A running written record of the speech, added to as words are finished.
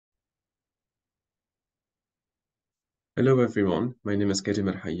Hello everyone, my name is Karim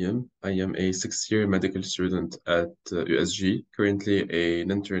Rhayem. I am a sixth-year medical student at USJ, currently an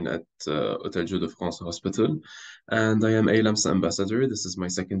intern at Hôtel Dieu de France Hospital, and I am a LAMSA ambassador. This is my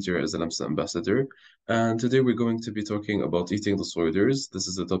second year as a LAMSA ambassador, and today we're going to be talking about eating disorders. This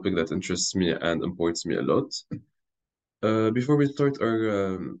is a topic that interests me and imports me a lot. Before we start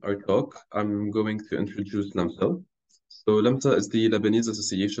our talk, I'm going to introduce LAMSA. So LAMSA is the Lebanese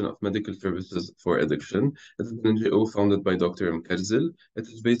Association of Medical Services for Addiction. It is an NGO founded by Dr. Mkarzil. It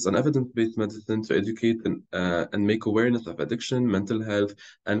is based on evidence-based medicine to educate and make awareness of addiction, mental health,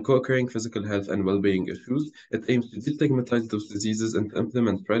 and co-occurring physical health and well-being issues. It aims to destigmatize those diseases and to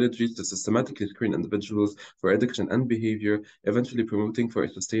implement strategies to systematically screen individuals for addiction and behavior, eventually promoting for a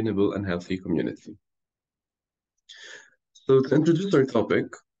sustainable and healthy community. So to introduce our topic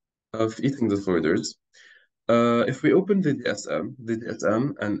of eating disorders, if we open the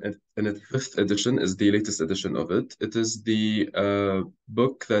DSM, and in its fifth edition is the latest edition of it. It is the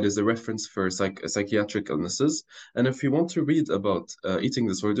book that is a reference for psychiatric illnesses. And if we want to read about eating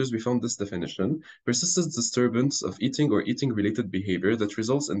disorders, we found this definition: persistent disturbance of eating or eating-related behavior that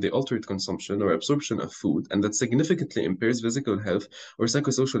results in the altered consumption or absorption of food and that significantly impairs physical health or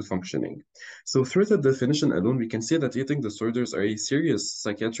psychosocial functioning. So through the definition alone, we can see that eating disorders are a serious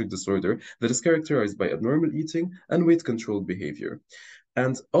psychiatric disorder that is characterized by abnormal eating and weight-controlled behavior.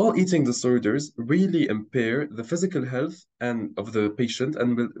 And all eating disorders really impair the physical health and of the patient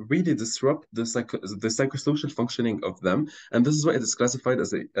and will really disrupt the psychosocial functioning of them. And this is why it is classified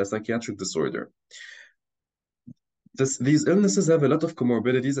as a psychiatric disorder. These illnesses have a lot of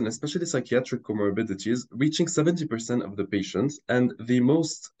comorbidities, and especially psychiatric comorbidities, reaching 70% of the patients. And the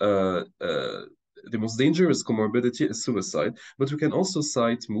most dangerous comorbidity is suicide, but we can also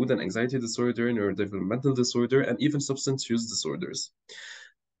cite mood and anxiety disorder, neurodevelopmental disorder, and even substance use disorders.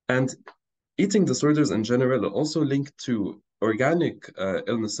 And eating disorders in general are also linked to organic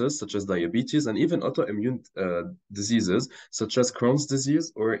illnesses such as diabetes and even autoimmune diseases such as Crohn's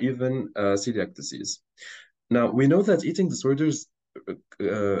disease or even celiac disease. Now, we know that eating disorders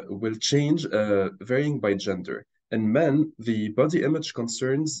will change varying by gender. In men, the body image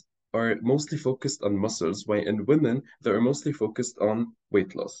concerns are mostly focused on muscles, while in women, they are mostly focused on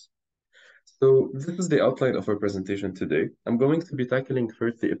weight loss. So this is the outline of our presentation today. I'm going to be tackling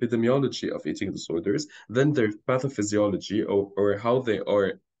first the epidemiology of eating disorders, then their pathophysiology or how they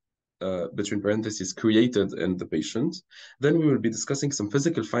are between parentheses, created in the patient. Then we will be discussing some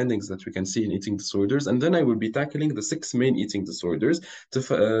physical findings that we can see in eating disorders. And then I will be tackling the 6 main eating disorders to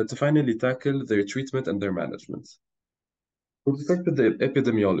finally tackle their treatment and their management. We'll start with the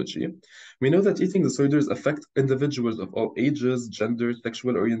epidemiology. We know that eating disorders affect individuals of all ages, genders,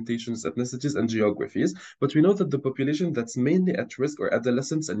 sexual orientations, ethnicities, and geographies, but we know that the population that's mainly at risk are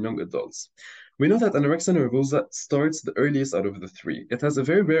adolescents and young adults. We know that anorexia nervosa starts the earliest out of the three. It has a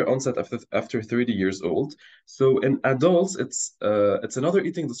very rare onset after 30 years old. So in adults, it's another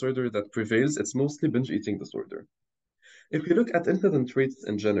eating disorder that prevails. It's mostly binge eating disorder. If you look at incidence rates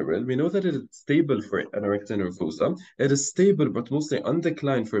in general, we know that it is stable for anorexia nervosa. It is stable but mostly on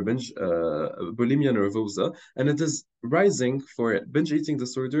decline for bulimia nervosa, and it is rising for binge eating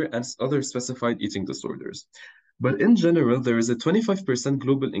disorder and other specified eating disorders. But in general, there is a 25%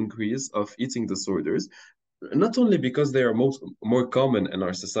 global increase of eating disorders, not only because they are more common in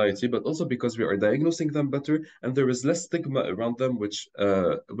our society, but also because we are diagnosing them better and there is less stigma around them, which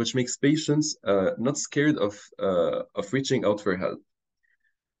makes patients not scared of reaching out for help.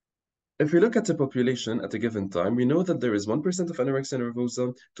 If we look at the population at a given time, we know that there is 1% of anorexia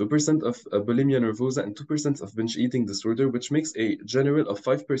nervosa, 2% of bulimia nervosa, and 2% of binge eating disorder, which makes a general of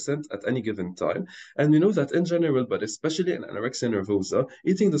 5% at any given time. And we know that in general, but especially in anorexia nervosa,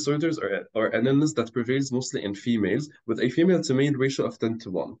 eating disorders are an illness that prevails mostly in females, with a female to male ratio of 10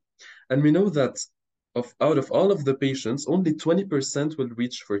 to 1. And we know that out of all of the patients, only 20% will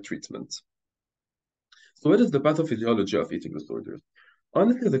reach for treatment. So what is the pathophysiology of eating disorders?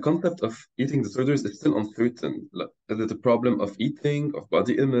 Honestly, the concept of eating disorders is still uncertain. Is it a problem of eating, of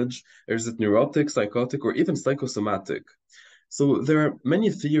body image, or is it neurotic, psychotic, or even psychosomatic? So there are many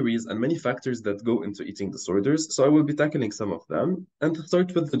theories and many factors that go into eating disorders. So I will be tackling some of them. And to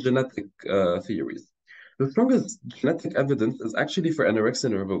start with the genetic theories. The strongest genetic evidence is actually for anorexia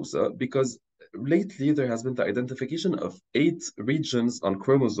nervosa because lately there has been the identification of 8 regions on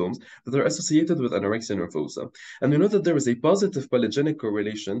chromosomes that are associated with anorexia nervosa. And we know that there is a positive polygenic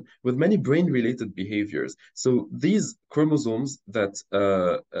correlation with many brain-related behaviors. So these chromosomes that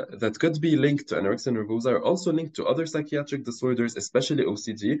could be linked to anorexia nervosa are also linked to other psychiatric disorders, especially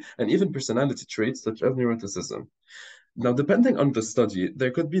OCD, and even personality traits such as neuroticism. Now, depending on the study,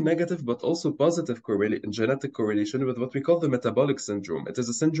 there could be negative but also positive genetic correlation with what we call the metabolic syndrome. It is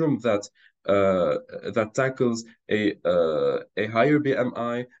a syndrome that tackles a higher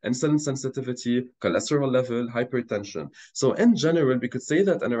BMI, insulin sensitivity, cholesterol level, hypertension. So, in general, we could say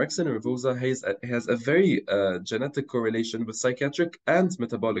that anorexia nervosa has a very genetic correlation with psychiatric and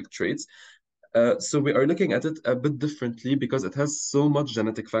metabolic traits. So we are looking at it a bit differently because it has so much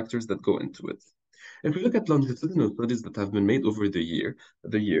genetic factors that go into it. If we look at longitudinal studies that have been made over the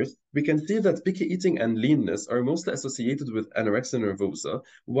years, we can see that picky eating and leanness are mostly associated with anorexia nervosa,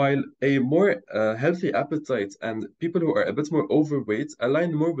 while a more healthy appetite and people who are a bit more overweight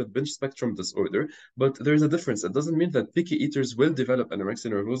align more with binge spectrum disorder. But there is a difference. It doesn't mean that picky eaters will develop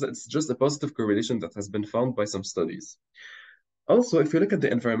anorexia nervosa. It's just a positive correlation that has been found by some studies. Also, if you look at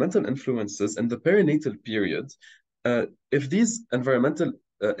the environmental influences in the perinatal period, if these environmental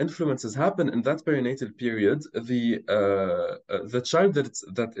influences happen in that perinatal period, the child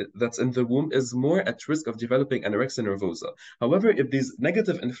that's in the womb is more at risk of developing anorexia nervosa. However, if these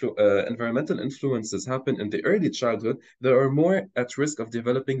negative environmental influences happen in the early childhood, they are more at risk of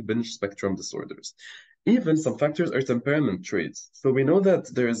developing binge spectrum disorders. Even some factors are temperament traits. So we know that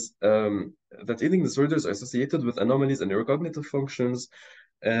that eating disorders are associated with anomalies in neurocognitive functions.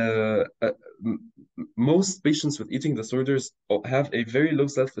 Most patients with eating disorders have a very low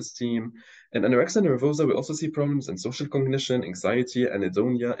self-esteem. In anorexia nervosa, we also see problems in social cognition, anxiety,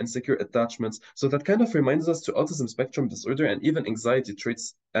 anhedonia, insecure attachments. So that kind of reminds us to autism spectrum disorder and even anxiety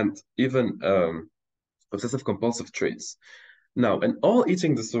traits and even obsessive compulsive traits. Now, in all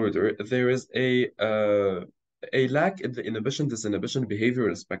eating disorder, there is a lack in the inhibition-disinhibition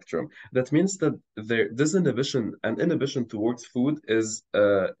behavioral spectrum. That means that their disinhibition and inhibition towards food is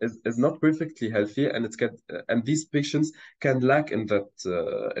not perfectly healthy, and and these patients can lack in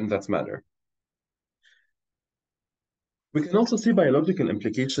that manner. We can also see biological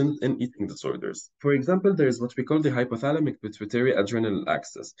implications in eating disorders. For example, there is what we call the hypothalamic pituitary adrenal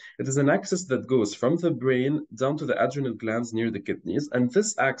axis. It is an axis that goes from the brain down to the adrenal glands near the kidneys, and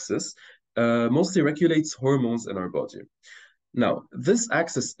this axis mostly regulates hormones in our body. Now, this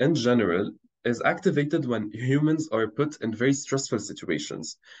axis in general is activated when humans are put in very stressful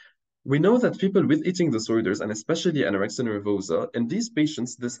situations. We know that people with eating disorders, and especially anorexia nervosa, in these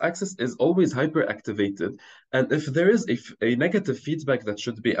patients, this axis is always hyperactivated. And if there is a negative feedback that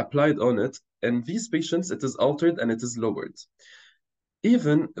should be applied on it, in these patients, it is altered and it is lowered.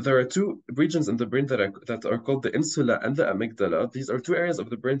 Even there are two regions in the brain that are called the insula and the amygdala. These are two areas of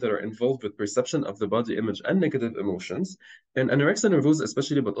the brain that are involved with perception of the body image and negative emotions. In anorexia nervosa,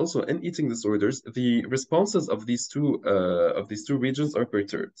 especially, but also in eating disorders, the responses of these two regions are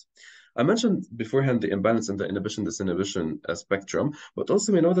perturbed. I mentioned beforehand the imbalance in the inhibition-disinhibition spectrum, but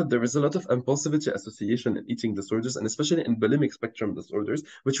also we know that there is a lot of impulsivity association in eating disorders, and especially in bulimic spectrum disorders,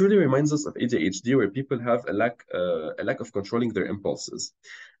 which really reminds us of ADHD, where people have a lack of controlling their impulses.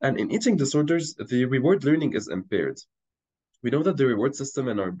 And in eating disorders, the reward learning is impaired. We know that the reward system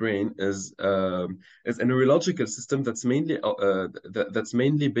in our brain is a neurological system that's mainly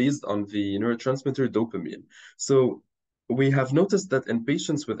based on the neurotransmitter dopamine. So we have noticed that in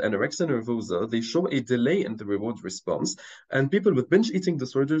patients with anorexia nervosa, they show a delay in the reward response, and people with binge eating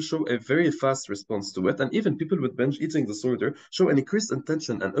disorder show a very fast response to it, and even people with binge eating disorder show an increased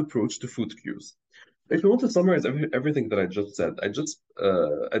intention and approach to food cues. If you want to summarize everything that I just said, I just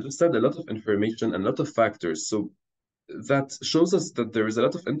said a lot of information and a lot of factors. So that shows us that there is a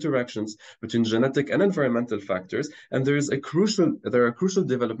lot of interactions between genetic and environmental factors, and there are crucial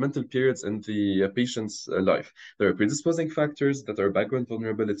developmental periods in the patient's life. There are predisposing factors that are background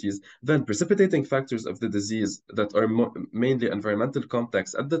vulnerabilities, then precipitating factors of the disease that are mainly environmental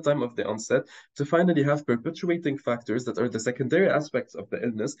contexts at the time of the onset, to finally have perpetuating factors that are the secondary aspects of the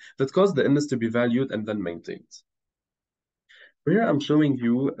illness that cause the illness to be valued and then maintained. Here I'm showing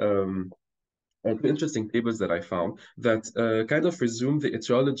you two interesting tables that I found that kind of resume the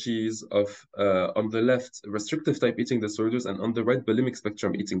etiologies of, on the left, restrictive type eating disorders, and on the right, bulimic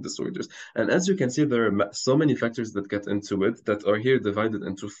spectrum eating disorders. And as you can see, there are so many factors that get into it that are here divided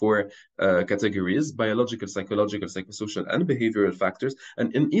into four categories: biological, psychological, psychosocial, and behavioral factors.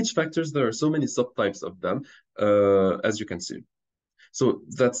 And in each factors, there are so many subtypes of them, as you can see. So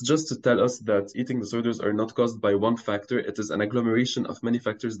that's just to tell us that eating disorders are not caused by one factor. It is an agglomeration of many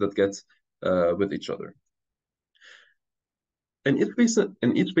factors that get with each other. In each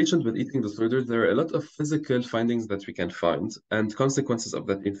patient with eating disorders, there are a lot of physical findings that we can find and consequences of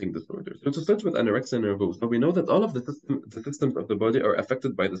that eating disorder. So to start with anorexia nervosa, we know that all of the systems of the body are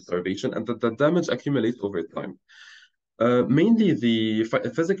affected by the starvation, and that the damage accumulates over time. Mainly, the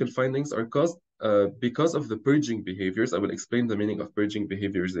physical findings are caused because of the purging behaviors. I will explain the meaning of purging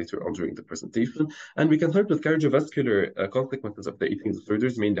behaviors later on during the presentation. And we can start with cardiovascular consequences of the eating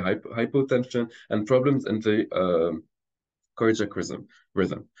disorders, mainly hypotension and problems in the cardiac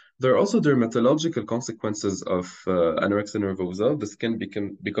rhythm. There are also dermatological consequences of anorexia nervosa. The skin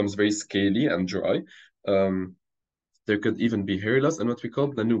becomes very scaly and dry. Um, there could even be hair loss and what we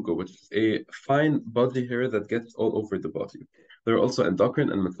call lanugo, which is a fine body hair that gets all over the body. There are also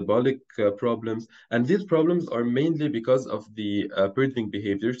endocrine and metabolic problems, and these problems are mainly because of the purging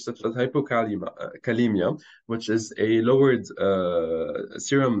behaviors such as hypokalemia, which is a lowered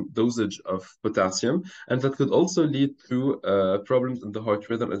serum dosage of potassium, and that could also lead to problems in the heart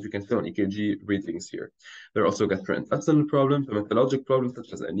rhythm, as you can see on EKG readings here. There are also gastrointestinal problems, hematologic problems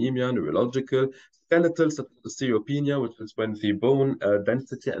such as anemia, neurological, skeletal osteopenia, which is when the bone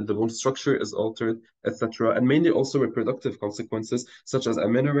density and the bone structure is altered, etc., and mainly also reproductive consequences such as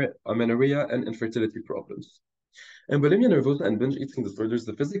amenorrhea and infertility problems. In bulimia nervosa and binge eating disorders,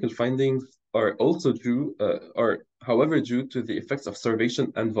 the physical findings are also however, due to the effects of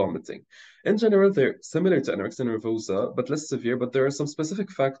starvation and vomiting. In general, they're similar to anorexia nervosa, but less severe, but there are some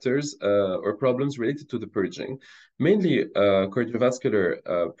specific factors or problems related to the purging, mainly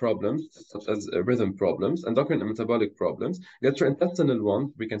cardiovascular problems, such as rhythm problems, endocrine and metabolic problems, gastrointestinal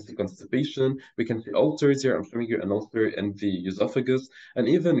ones, we can see constipation, we can see ulcers here, I'm showing you an ulcer in the esophagus, and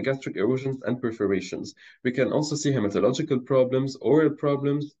even gastric erosions and perforations. We can also see hematological problems, oral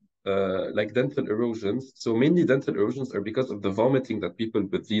problems, like dental erosions. So mainly dental erosions are because of the vomiting that people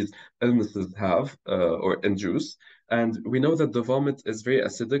with these illnesses have or induce. And we know that the vomit is very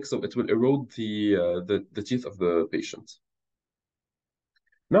acidic, so it will erode the teeth of the patient.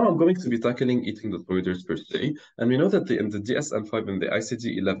 Now I'm going to be tackling eating disorders per se, and we know that in the DSM-5 and the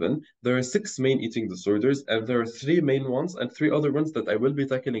ICD-11, there are 6 main eating disorders, and there are 3 main ones and 3 other ones that I will be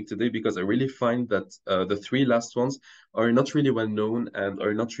tackling today because I really find that the 3 last ones are not really well known and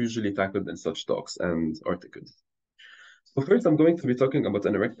are not usually tackled in such talks and articles. So first, I'm going to be talking about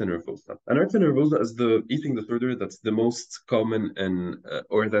anorexia nervosa. Anorexia nervosa is the eating disorder that's the most common in,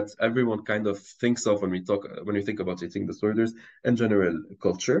 or that everyone kind of thinks of when we think about eating disorders in general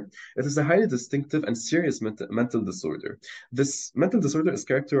culture. It is a highly distinctive and serious mental disorder. This mental disorder is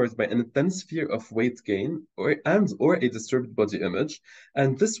characterized by an intense fear of weight gain or a disturbed body image,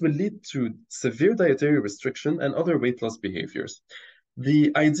 and this will lead to severe dietary restriction and other weight loss behaviors.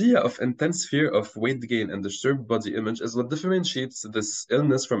 The idea of intense fear of weight gain and disturbed body image is what differentiates this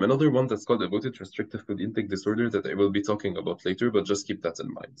illness from another one that's called avoided restrictive food intake disorder that I will be talking about later, but just keep that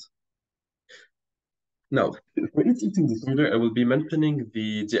in mind. Now, for each eating disorder, I will be mentioning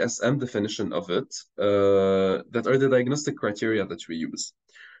the DSM definition of it, that are the diagnostic criteria that we use.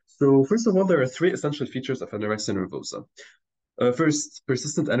 So, first of all, there are 3 essential features of anorexia nervosa. First,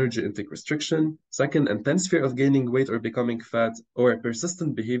 persistent energy intake restriction. Second, intense fear of gaining weight or becoming fat, or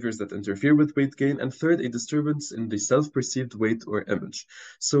persistent behaviors that interfere with weight gain. And third, a disturbance in the self-perceived weight or image.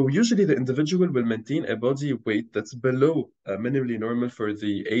 So usually the individual will maintain a body weight that's below minimally normal for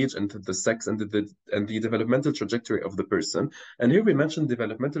the age and the sex and the developmental trajectory of the person. And here we mentioned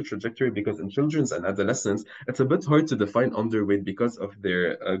developmental trajectory because in children and adolescents, it's a bit hard to define underweight because of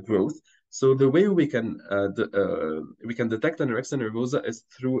their growth. So the way we can detect anorexia nervosa is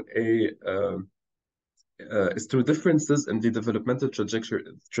through differences in the developmental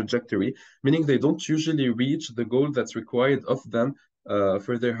trajectory, meaning they don't usually reach the goal that's required of them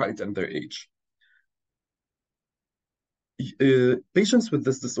for their height and their age. Patients with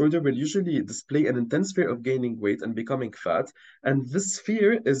this disorder will usually display an intense fear of gaining weight and becoming fat, and this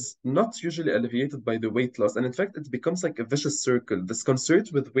fear is not usually alleviated by the weight loss, and in fact, it becomes like a vicious circle.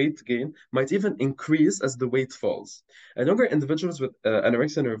 Disconcert with weight gain might even increase as the weight falls. And younger individuals with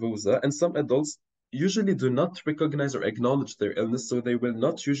anorexia nervosa and some adults usually do not recognize or acknowledge their illness, so they will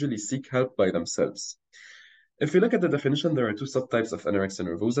not usually seek help by themselves. If you look at the definition, there are 2 subtypes of anorexia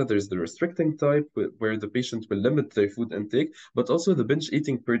nervosa. There's the restricting type, where the patient will limit their food intake, but also the binge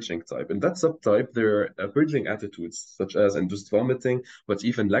eating purging type. In that subtype, there are purging attitudes, such as induced vomiting, but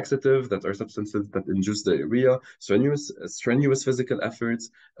even laxative, that are substances that induce diarrhea, strenuous physical efforts,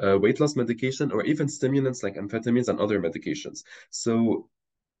 weight loss medication, or even stimulants like amphetamines and other medications. So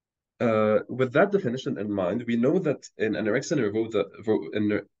with that definition in mind, we know that in anorexia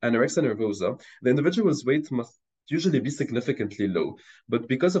nervosa, the individual's weight must usually be significantly low. But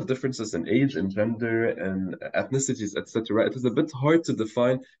because of differences in age and gender and ethnicities, etc., it is a bit hard to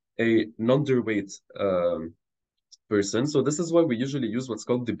define a non-underweight person. So this is why we usually use what's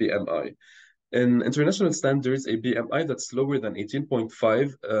called the BMI. In international standards, a BMI that's lower than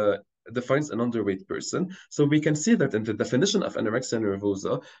 18.5 defines an underweight person. So we can see that in the definition of anorexia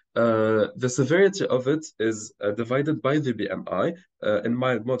nervosa, the severity of it is divided by the BMI in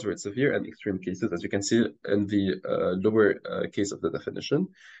mild, moderate, severe, and extreme cases, as you can see in the lower case of the definition.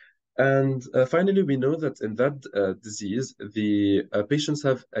 And finally, we know that in that disease, the patients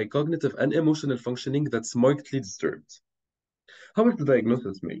have a cognitive and emotional functioning that's markedly disturbed. How is the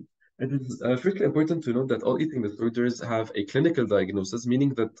diagnosis made? It is firstly important to note that all eating disorders have a clinical diagnosis,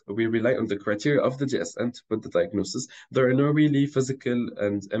 meaning that we rely on the criteria of the DSM to put the diagnosis. There are no really physical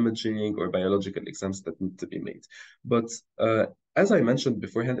and imaging or biological exams that need to be made. But as I mentioned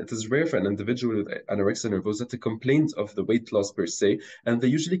beforehand, it is rare for an individual with anorexia nervosa to complain of the weight loss per se, and they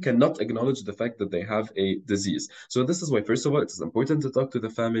usually cannot acknowledge the fact that they have a disease. So this is why, first of all, it is important to talk to the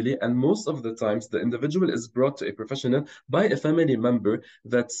family, and most of the times the individual is brought to a professional by a family member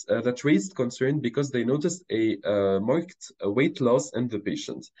that raised concern because they noticed a marked weight loss in the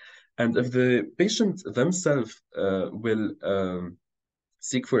patient. And if the patient themselves will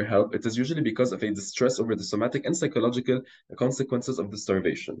seek for help, it is usually because of a distress over the somatic and psychological consequences of the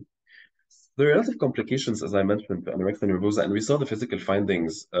starvation. There are a lot of complications, as I mentioned, to anorexia nervosa, and we saw the physical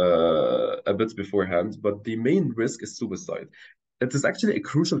findings a bit beforehand, but the main risk is suicide. It is actually a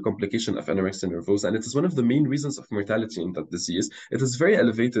crucial complication of anorexia nervosa, and it is one of the main reasons of mortality in that disease. It is very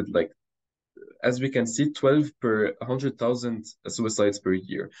elevated, like as we can see, 12 per 100,000 suicides per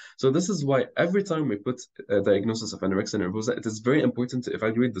year. So this is why every time we put a diagnosis of anorexia nervosa, it is very important to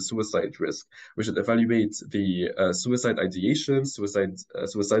evaluate the suicide risk. We should evaluate the suicide ideation,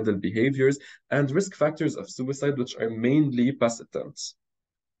 suicidal behaviors, and risk factors of suicide, which are mainly past attempts.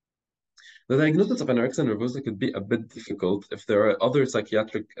 The diagnosis of anorexia nervosa could be a bit difficult if there are other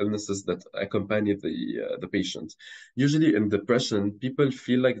psychiatric illnesses that accompany the patient. Usually in depression, people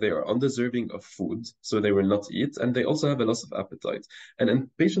feel like they are undeserving of food, so they will not eat, and they also have a loss of appetite. And in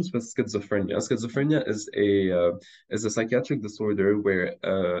patients with schizophrenia is a psychiatric disorder where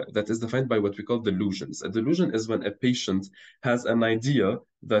that is defined by what we call delusions. A delusion is when a patient has an idea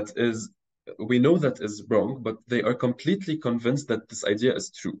that is we know that is wrong, but they are completely convinced that this idea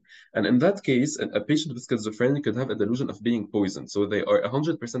is true. And in that case, a patient with schizophrenia could have a delusion of being poisoned. So they are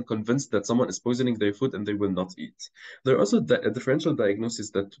 100% convinced that someone is poisoning their food and they will not eat. There are also differential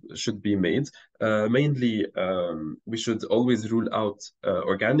diagnoses that should be made. Mainly, we should always rule out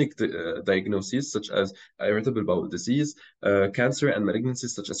organic diagnoses such as irritable bowel disease, cancer and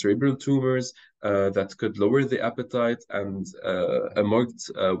malignancies such as cerebral tumors that could lower the appetite and a marked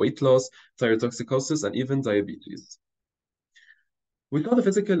weight loss, thyrotoxicosis, and even diabetes. We saw the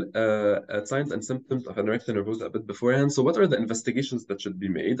physical signs and symptoms of anorexia nervosa a bit beforehand. So what are the investigations that should be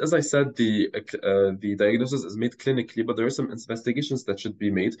made? As I said, the diagnosis is made clinically, but there are some investigations that should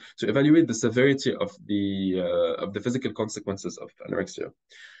be made to evaluate the severity of the physical consequences of anorexia.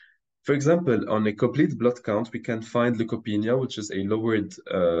 For example, on a complete blood count, we can find leukopenia, which is a lowered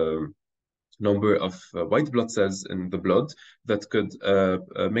number of white blood cells in the blood that could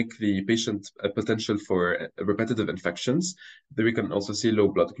make the patient a potential for repetitive infections. Then we can also see low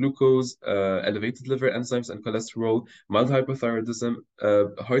blood glucose, elevated liver enzymes and cholesterol, mild hypothyroidism,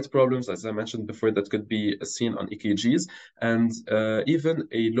 heart problems, as I mentioned before, that could be seen on EKGs, and even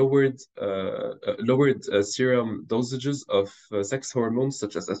a lowered serum dosages of sex hormones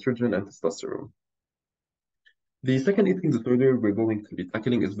such as estrogen and testosterone. The second eating disorder we're going to be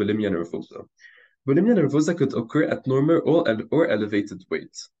tackling is bulimia nervosa. Bulimia nervosa could occur at normal or elevated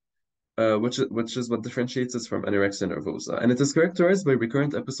weight, which is what differentiates us from anorexia nervosa. And it is characterized by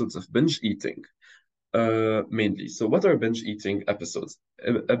recurrent episodes of binge eating, mainly. So what are binge eating episodes?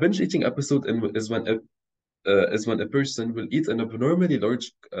 A binge eating episode is when a person will eat an abnormally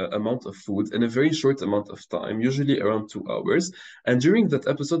large amount of food in a very short amount of time, usually around 2 hours. And during that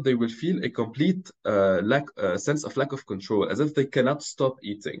episode, they will feel a complete sense of lack of control, as if they cannot stop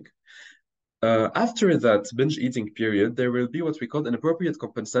eating. After that binge eating period, there will be what we call inappropriate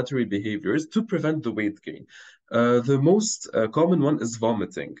compensatory behaviors to prevent the weight gain. The most common one is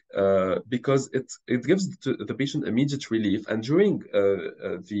vomiting, because it gives the patient immediate relief. And during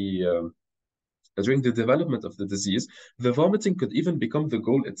the development of the disease, the vomiting could even become the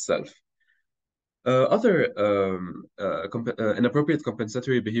goal itself. Other inappropriate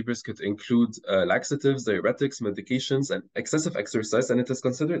compensatory behaviors could include laxatives, diuretics, medications, and excessive exercise, and it is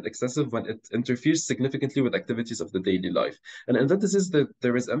considered excessive when it interferes significantly with activities of the daily life. And in that disease,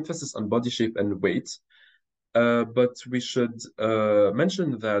 there is emphasis on body shape and weight, but we should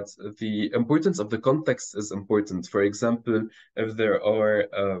mention that the importance of the context is important. For example, if there are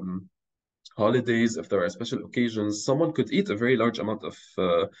holidays, if there are special occasions, someone could eat a very large amount of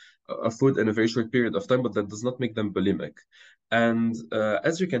food in a very short period of time, but that does not make them bulimic. And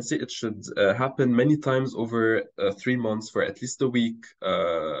as you can see, it should happen many times over 3 months for at least a week.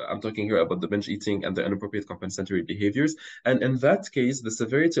 I'm talking here about the binge eating and the inappropriate compensatory behaviors. And in that case, the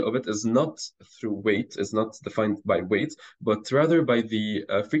severity of it is not through weight, is not defined by weight, but rather by the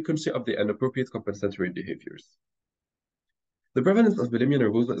frequency of the inappropriate compensatory behaviors. The prevalence of bulimia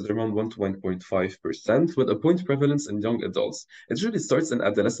nervosa is around 1 to 1.5%, with a point prevalence in young adults. It usually starts in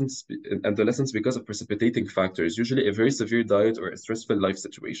adolescence because of precipitating factors, usually a very severe diet or a stressful life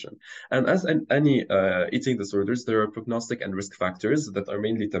situation. And as in any eating disorders, there are prognostic and risk factors that are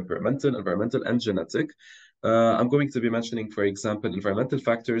mainly temperamental, environmental, and genetic. I'm going to be mentioning, for example, environmental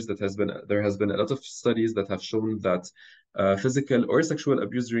factors there has been a lot of studies that have shown that physical or sexual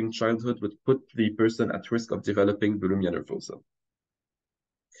abuse during childhood would put the person at risk of developing bulimia nervosa.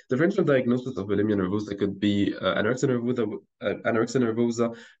 Differential diagnosis of bulimia nervosa could be anorexia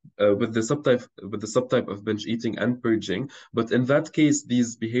nervosa with the subtype of binge eating and purging. But in that case,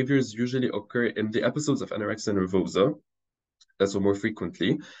 these behaviors usually occur in the episodes of anorexia nervosa. So more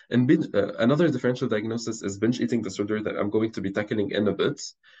frequently. And another differential diagnosis is binge eating disorder that I'm going to be tackling in a bit.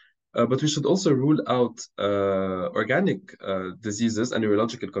 But we should also rule out organic diseases and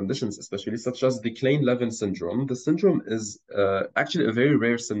neurological conditions, especially such as the Klein-Levin syndrome. The syndrome is actually a very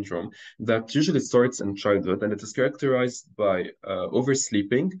rare syndrome that usually starts in childhood, and it is characterized by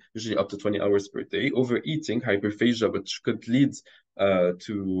oversleeping, usually up to 20 hours per day, overeating, hyperphagia, which could lead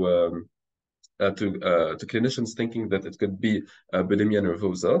to clinicians thinking that it could be bulimia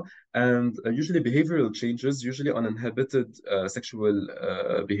nervosa, and usually behavioral changes, usually uninhibited sexual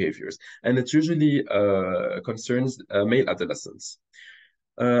behaviors. And it usually concerns male adolescents.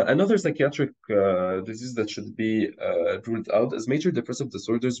 Another psychiatric disease that should be ruled out is major depressive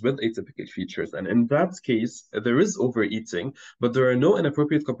disorders with atypical features. And in that case, there is overeating, but there are no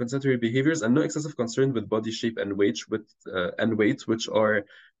inappropriate compensatory behaviors and no excessive concern with body shape and weight, which are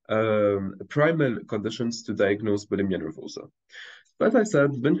primal conditions to diagnose bulimia nervosa. As I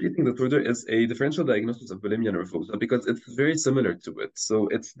said, binge eating disorder is a differential diagnosis of bulimia nervosa because it's very similar to it. So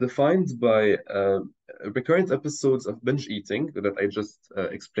it's defined by recurrent episodes of binge eating that I just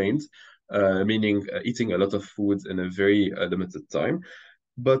explained, meaning eating a lot of food in a very limited time.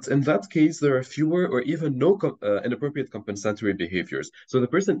 But in that case, there are fewer or even no inappropriate compensatory behaviors. So the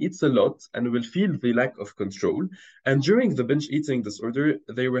person eats a lot and will feel the lack of control. And during the binge eating disorder,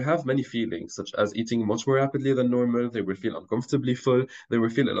 they will have many feelings, such as eating much more rapidly than normal. They will feel uncomfortably full. They will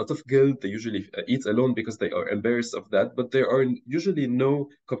feel a lot of guilt. They usually eat alone because they are embarrassed of that. But there are usually no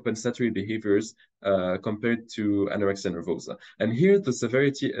compensatory behaviors compared to anorexia nervosa. And here, the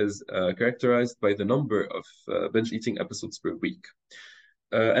severity is characterized by the number of binge eating episodes per week.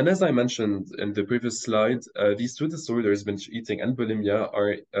 And as I mentioned in the previous slide, these two disorders, binge eating and bulimia,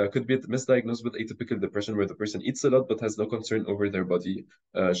 could be misdiagnosed with atypical depression, where the person eats a lot but has no concern over their body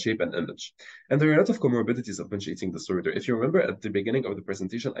shape and image. And there are a lot of comorbidities of binge eating disorder. If you remember at the beginning of the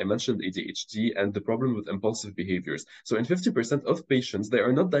presentation, I mentioned ADHD and the problem with impulsive behaviors. So in 50% of patients, they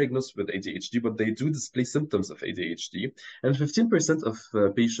are not diagnosed with ADHD, but they do display symptoms of ADHD. And 15% of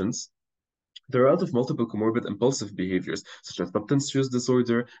patients, there are a lot of multiple comorbid impulsive behaviors, such as substance use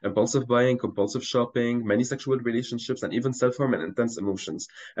disorder, impulsive buying, compulsive shopping, many sexual relationships, and even self-harm and intense emotions.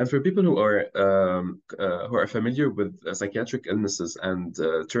 And for people who are familiar with psychiatric illnesses and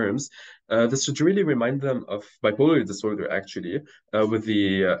terms, this should really remind them of bipolar disorder, actually, with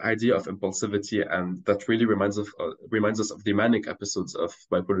the idea of impulsivity, and that really reminds us of the manic episodes of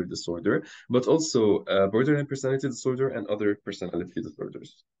bipolar disorder, but also borderline personality disorder and other personality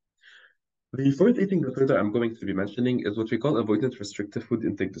disorders. The fourth eating disorder I'm going to be mentioning is what we call avoidant restrictive food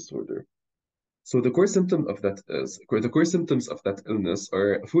intake disorder. So the core symptoms of that illness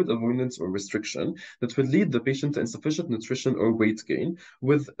are food avoidance or restriction that will lead the patient to insufficient nutrition or weight gain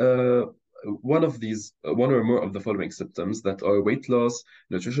with one or more of the following symptoms that are weight loss,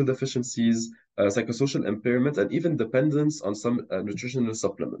 nutritional deficiencies, psychosocial impairment, and even dependence on some nutritional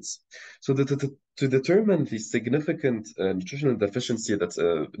supplements. So to determine the significant nutritional deficiency, that's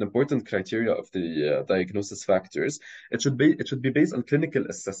an important criteria of the diagnosis factors, it should be based on clinical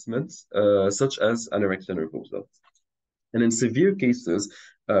assessments such as anorexia nervosa. And in severe cases,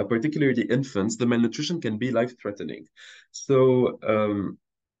 particularly infants, the malnutrition can be life-threatening. So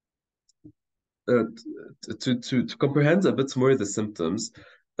to comprehend a bit more the symptoms,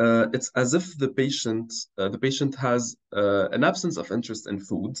 it's as if the patient has an absence of interest in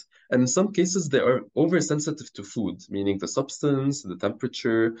food, and in some cases they are oversensitive to food, meaning the substance, the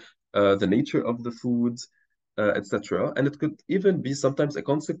temperature, the nature of the food, etc. And it could even be sometimes a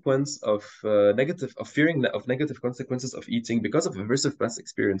consequence of fearing of negative consequences of eating because of aversive past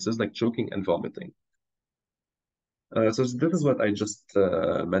experiences like choking and vomiting. So this is what I just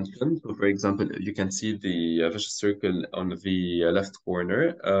mentioned. So for example, you can see the vicious circle on the left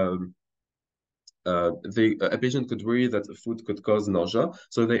corner. A patient could worry that a food could cause nausea,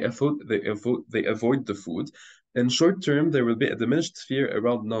 so they avoid the food. In short term, there will be a diminished fear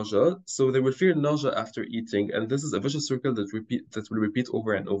around nausea, so they will fear nausea after eating, and this is a vicious circle that will repeat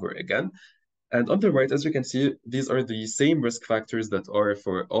over and over again. And on the right, as you can see, these are the same risk factors that are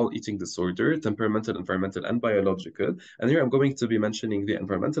for all eating disorder, temperamental, environmental, and biological. And here I'm going to be mentioning the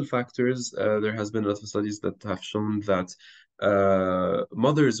environmental factors. There has been a lot of studies that have shown that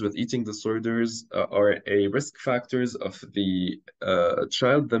mothers with eating disorders are a risk factors of the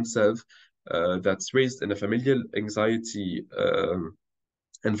child themselves that's raised in a familial anxiety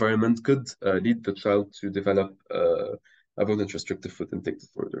environment could lead the child to develop avoidant restrictive food intake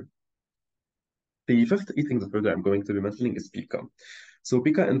disorder. The fifth eating disorder I'm going to be mentioning is pica. So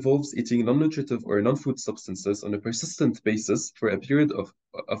pica involves eating non-nutritive or non-food substances on a persistent basis for a period of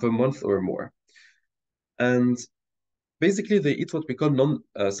a month or more. And basically, they eat what we call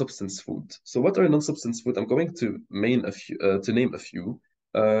non-substance food. So what are non-substance food? I'm going to name a few.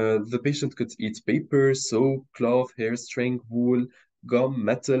 The patient could eat paper, soap, cloth, hair string, wool, gum,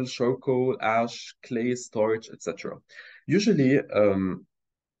 metal, charcoal, ash, clay, starch, etc. Usually,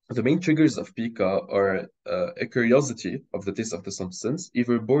 the main triggers of pica are a curiosity of the taste of the substance,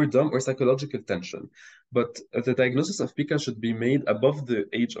 either boredom or psychological tension. But the diagnosis of pica should be made above the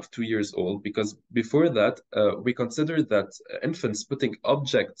age of 2 years old, because before that, we consider that infants putting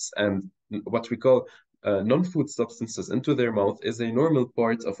objects and what we call non-food substances into their mouth is a normal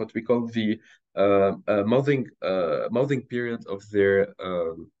part of what we call the mouthing period of their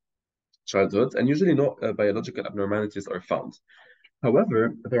childhood, and usually no biological abnormalities are found.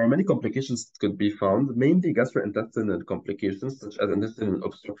 However, there are many complications that could be found, mainly gastrointestinal complications such as intestinal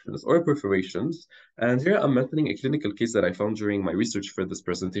obstructions or perforations. And here I'm mentioning a clinical case that I found during my research for this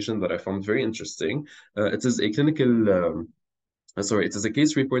presentation that I found very interesting. It is a it is a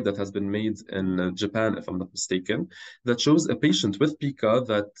case report that has been made in Japan, if I'm not mistaken, that shows a patient with pica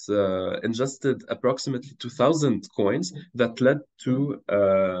that ingested approximately 2,000 coins that led to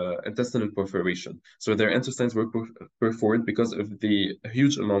intestinal perforation. So their intestines were perforated because of the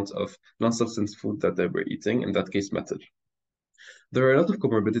huge amount of non-substance food that they were eating, in that case, metal. There are a lot of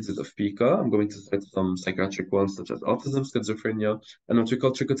comorbidities of pica. I'm going to cite some psychiatric ones such as autism, schizophrenia, and what we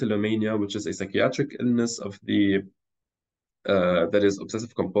call trichotillomania, which is a psychiatric illness of the that is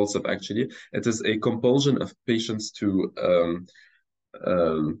obsessive compulsive actually. It is a compulsion of patients um,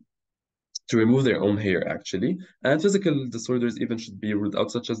 to remove their own hair actually. And physical disorders even should be ruled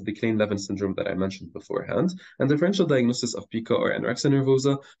out, such as the Klein-Levin syndrome that I mentioned beforehand. And differential diagnosis of pica or anorexia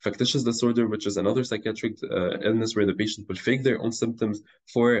nervosa, factitious disorder, which is another psychiatric illness where the patient will fake their own symptoms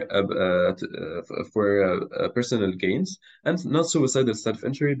for personal gains, and not suicidal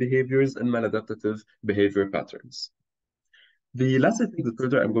self-injury behaviors and maladaptive behavior patterns. The last eating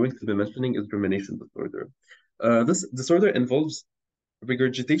disorder I'm going to be mentioning is rumination disorder. This disorder involves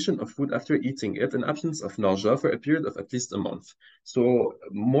regurgitation of food after eating it in absence of nausea for a period of at least a month. So,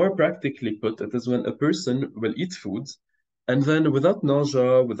 more practically put, it is when a person will eat food and then without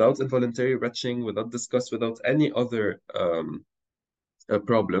nausea, without involuntary retching, without disgust, without any other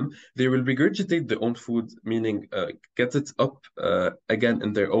problem, they will regurgitate their own food, meaning get it up again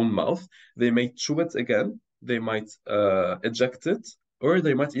in their own mouth. They may chew it again, they might eject it, or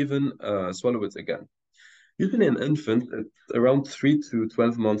they might even swallow it again. Usually in infants, it's around 3 to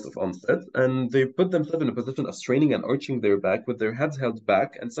 12 months of onset, and they put themselves in a position of straining and arching their back with their heads held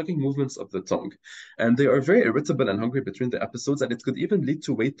back and sucking movements of the tongue. And they are very irritable and hungry between the episodes, and it could even lead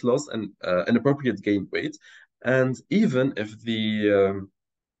to weight loss and inappropriate gain weight. And even if the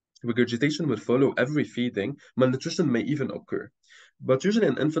regurgitation will follow every feeding, malnutrition may even occur. But usually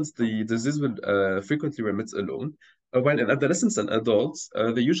in infants, the disease will frequently remit alone. While in adolescents and adults,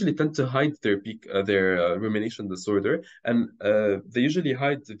 they usually tend to hide their rumination disorder, and they usually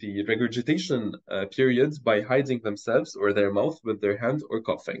hide the regurgitation periods by hiding themselves or their mouth with their hand or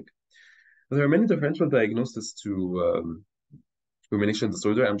coughing. There are many differential diagnoses to rumination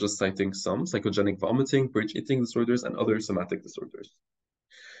disorder. I'm just citing some: psychogenic vomiting, purge eating disorders, and other somatic disorders.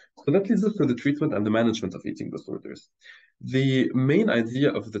 So that leads us to the treatment and the management of eating disorders. The main idea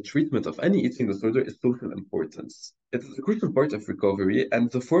of the treatment of any eating disorder is social importance. It is a crucial part of recovery,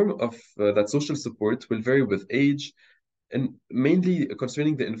 and the form of that social support will vary with age, and mainly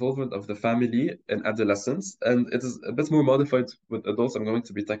concerning the involvement of the family in adolescence. And it is a bit more modified with adults. I'm going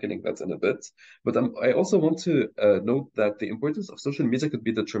to be tackling that in a bit. But I also want to note that the importance of social media could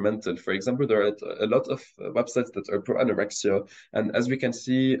be detrimental. For example, there are a lot of websites that are pro-anorexia. And as we can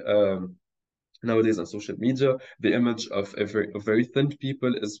see, Nowadays on social media, the image of very thin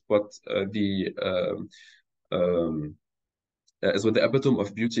people is what um, is what the epitome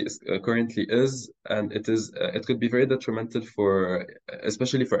of beauty is currently is, and it could be very detrimental for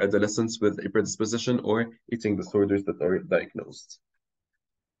especially for adolescents with a predisposition or eating disorders that are diagnosed.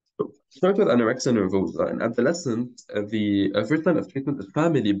 So, start with anorexia nervosa. In adolescent, the first line of treatment is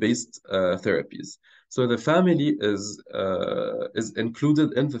family-based therapies. So the family is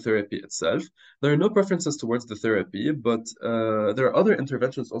included in the therapy itself. There are no preferences towards the therapy, but there are other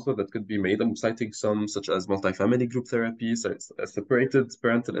interventions also that could be made. I'm citing some, such as multifamily group therapy, separated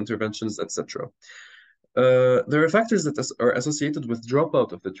parental interventions, etc. There are factors that are associated with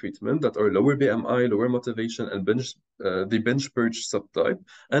dropout of the treatment that are lower BMI, lower motivation, and the binge purge subtype,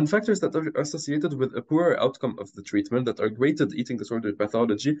 and factors that are associated with a poorer outcome of the treatment that are graded eating disorder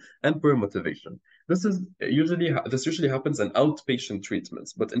pathology and poor motivation. This usually happens in outpatient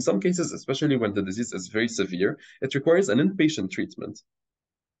treatments, but in some cases, especially when the disease is very severe, it requires an inpatient treatment,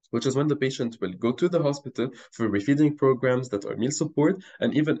 which is when the patient will go to the hospital for refeeding programs that are meal support,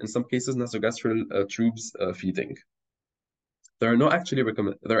 and even in some cases, nasogastral tubes feeding. There are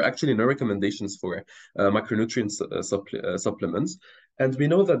actually no recommendations for macronutrient supplements, and we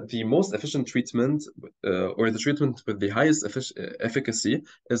know that the most efficient treatment, or the treatment with the highest efficacy,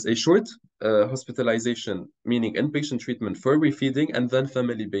 is a short hospitalization, meaning inpatient treatment for refeeding, and then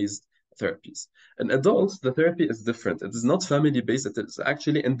family-based therapies. In adults, the therapy is different. It is not family-based, it is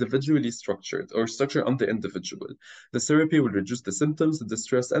actually individually structured or structured on the individual. The therapy will reduce the symptoms, the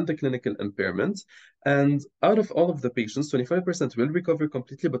distress, and the clinical impairment. And out of all of the patients, 25% will recover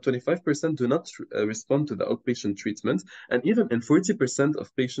completely, but 25% do not respond to the outpatient treatment. And even in 40%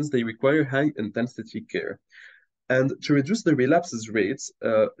 of patients, they require high intensity care. And to reduce the relapses rates,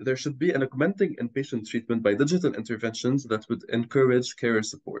 there should be an augmenting inpatient treatment by digital interventions that would encourage carer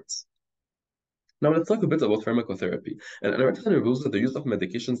supports. Now let's talk a bit about pharmacotherapy. And anorexia nervosa, the use of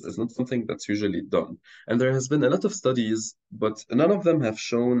medications is not something that's usually done. And there has been a lot of studies, but none of them have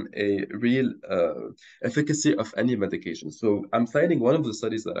shown a real efficacy of any medication. So I'm citing one of the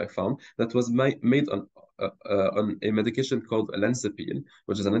studies that I found that was made on a medication called olanzapine,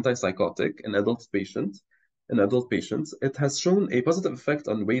 which is an antipsychotic in adult patients. It has shown a positive effect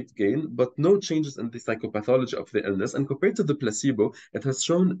on weight gain, but no changes in the psychopathology of the illness. And compared to the placebo, it has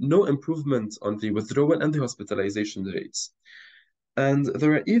shown no improvement on the withdrawal and the hospitalization rates. And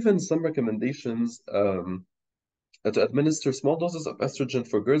there are even some recommendations to administer small doses of estrogen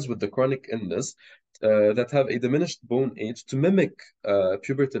for girls with the chronic illness that have a diminished bone age to mimic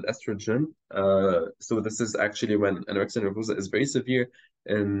pubertal estrogen. So this is actually when anorexia nervosa is very severe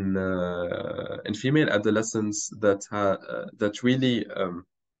in female adolescents that really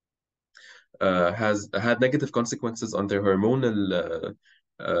has had negative consequences on their hormonal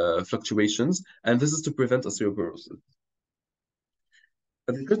fluctuations, and this is to prevent osteoporosis.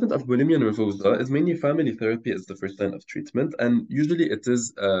 The treatment of bulimia nervosa is mainly family therapy as the first line of treatment, and usually it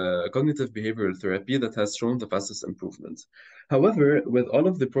is cognitive behavioral therapy that has shown the fastest improvement. However, with all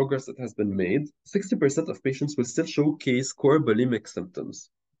of the progress that has been made, 60% of patients will still showcase core bulimic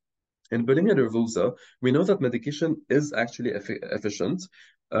symptoms. In bulimia nervosa, we know that medication is actually efficient.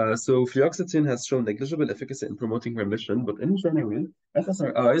 So fluoxetine has shown negligible efficacy in promoting remission, but in general,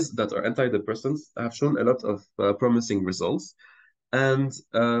 SSRIs that are antidepressants have shown a lot of promising results. And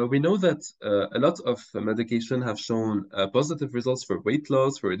we know that a lot of medication have shown positive results for weight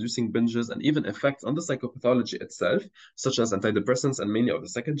loss, for reducing binges, and even effects on the psychopathology itself, such as antidepressants and many of the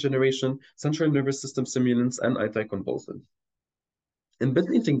second generation, central nervous system stimulants, and anticonvulsants. In binge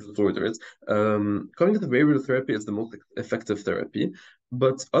eating disorders, cognitive behavioral therapy is the most effective therapy,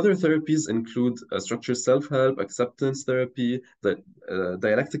 but other therapies include structured self-help, acceptance therapy,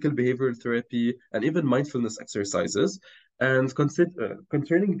 dialectical behavioral therapy, and even mindfulness exercises. And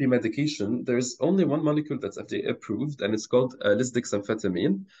concerning the medication, there's only one molecule that's FDA approved, and it's called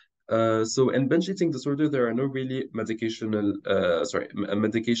lisdexamfetamine. So in binge eating disorder, there are no really medication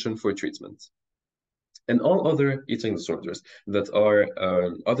for treatment. And all other eating disorders that are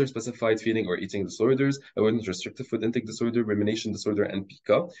other specified feeding or eating disorders, avoidance restrictive food intake disorder, rumination disorder, and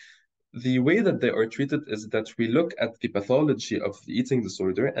PICA, the way that they are treated is that we look at the pathology of the eating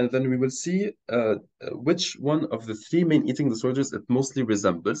disorder, and then we will see which one of the three main eating disorders it mostly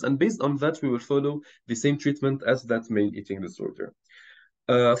resembles. And based on that, we will follow the same treatment as that main eating disorder.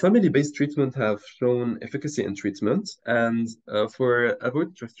 Family-based treatment have shown efficacy in treatment, and for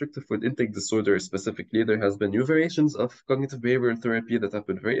avoidance restrictive food intake disorder specifically, there has been new variations of cognitive behavioral therapy that have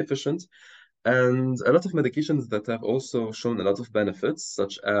been very efficient, and a lot of medications that have also shown a lot of benefits,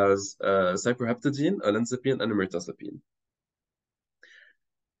 such as cyproheptadine, olanzapine, and mirtazapine.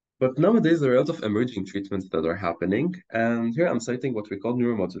 But nowadays, there are a lot of emerging treatments that are happening, and here I'm citing what we call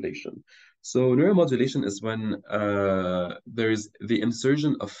neuromodulation. So, neuromodulation is when there is the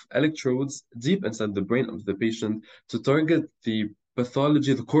insertion of electrodes deep inside the brain of the patient to target the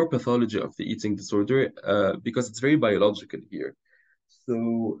pathology, the core pathology of the eating disorder, because it's very biological here.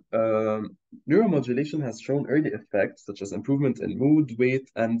 So, neuromodulation has shown early effects such as improvement in mood, weight,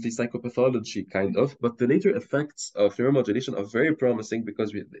 and the psychopathology, kind of. But the later effects of neuromodulation are very promising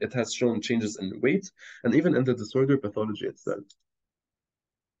because it has shown changes in weight and even in the disorder pathology itself.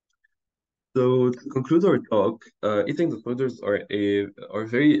 So, to conclude our talk, eating disorders are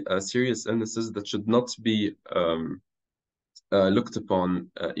very serious illnesses that should not be looked upon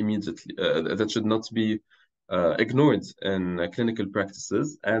immediately, that should not be ignored in clinical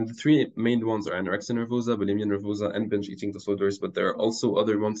practices. And the three main ones are anorexia nervosa, bulimia nervosa, and binge eating disorders. But there are also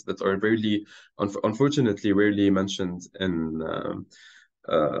other ones that are unfortunately, rarely mentioned in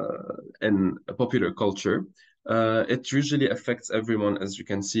popular culture. It usually affects everyone, as you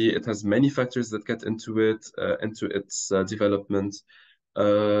can see. It has many factors that get into its development.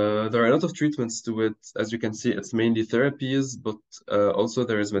 There are a lot of treatments to it. As you can see, it's mainly therapies, but also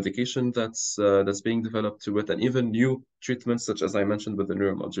there is medication that's being developed to it, and even new treatments, such as I mentioned with the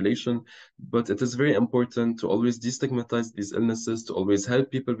neuromodulation. But it is very important to always destigmatize these illnesses, to always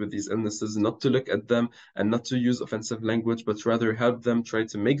help people with these illnesses, not to look at them and not to use offensive language, but rather help them, try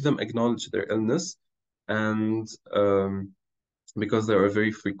to make them acknowledge their illness. And because they are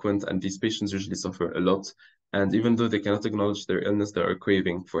very frequent, and these patients usually suffer a lot. And even though they cannot acknowledge their illness, they are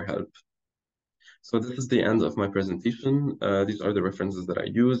craving for help. So this is the end of my presentation. These are the references that I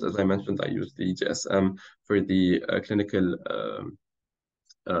used. As I mentioned, I used the DSM for the clinical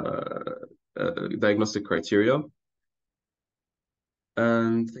diagnostic criteria.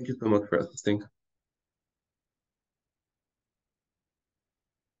 And thank you so much for assisting.